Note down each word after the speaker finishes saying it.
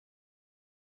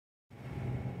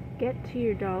get to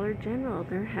your Dollar General.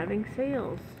 They're having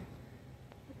sales.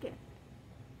 Look at,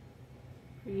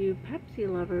 for you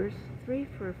Pepsi lovers, 3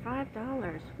 for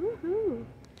 $5. Woohoo!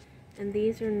 And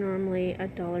these are normally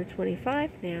 $1.25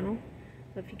 now.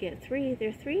 But if you get 3,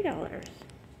 they're $3.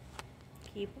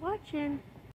 Keep watching.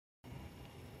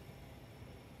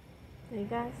 They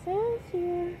got sales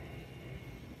here.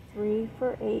 3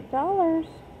 for $8.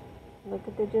 Look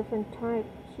at the different types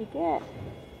you get.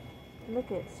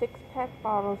 Look at 6-pack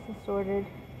bottles, assorted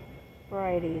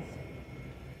varieties.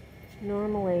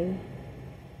 Normally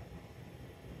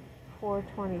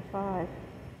 $4.25.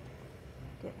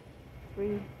 Get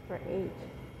 3 for $8.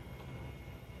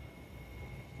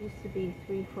 Used to be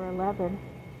 3 for $11.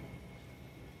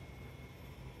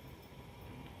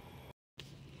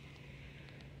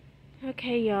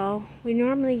 Okay, y'all, we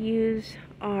normally use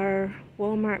our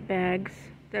Walmart bags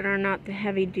that are not the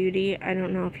heavy duty. I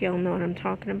don't know if y'all know what I'm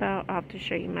talking about. I'll have to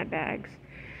show you my bags.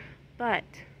 But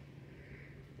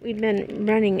we've been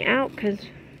running out because,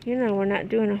 you know, we're not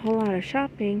doing a whole lot of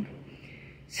shopping.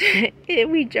 So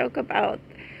we joke about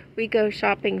we go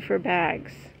shopping for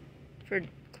bags for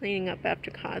cleaning up after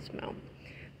Cosmo.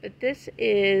 But this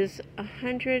is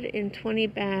 120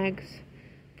 bags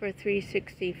for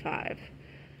 $3.65.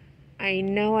 I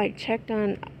know I checked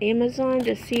on Amazon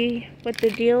to see what the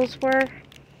deals were.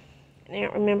 I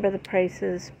don't remember the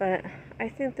prices, but I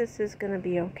think this is going to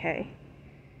be okay.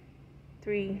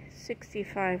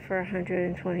 $3.65 for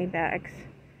 120 bags.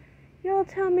 Y'all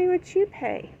tell me what you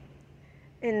pay.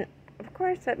 And of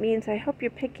course that means I hope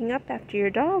you're picking up after your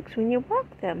dogs when you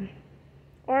walk them.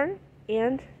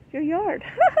 And your yard.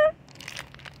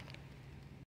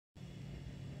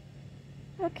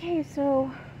 Okay,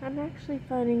 so I'm actually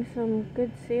finding some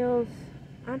good sales,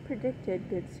 unpredicted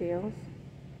good sales.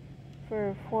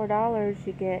 For $4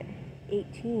 you get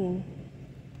 18.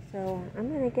 So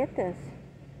I'm gonna get this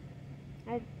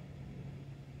at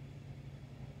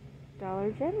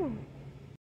Dollar General.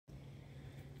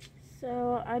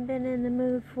 So I've been in the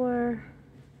mood for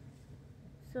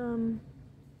some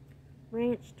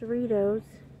ranch Doritos,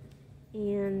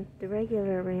 and the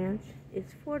regular ranch is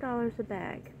 $4 a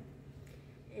bag.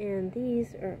 And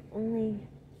these are only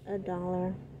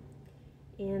 $1,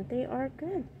 and they are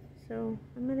good, so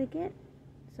I'm gonna get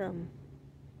some.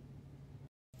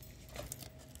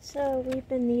 So we've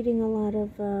been needing a lot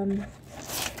of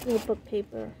notebook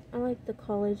paper. I like the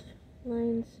college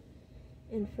lines,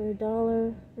 and for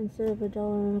 $1 instead of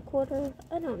 $1.25.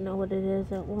 I don't know what it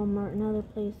is at Walmart and other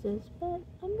places, but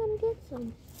I'm gonna get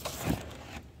some.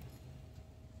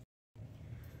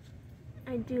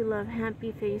 I do love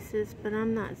Happy Faces, but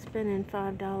I'm not spending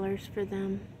 $5 for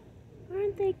them.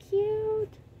 Aren't they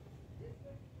cute?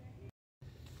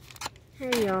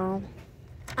 Hey y'all,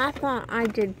 I thought I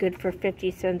did good for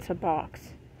 50 cents a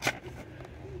box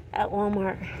at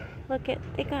Walmart. Look at,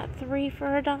 they got 3 for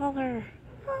 $1.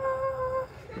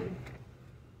 Ah.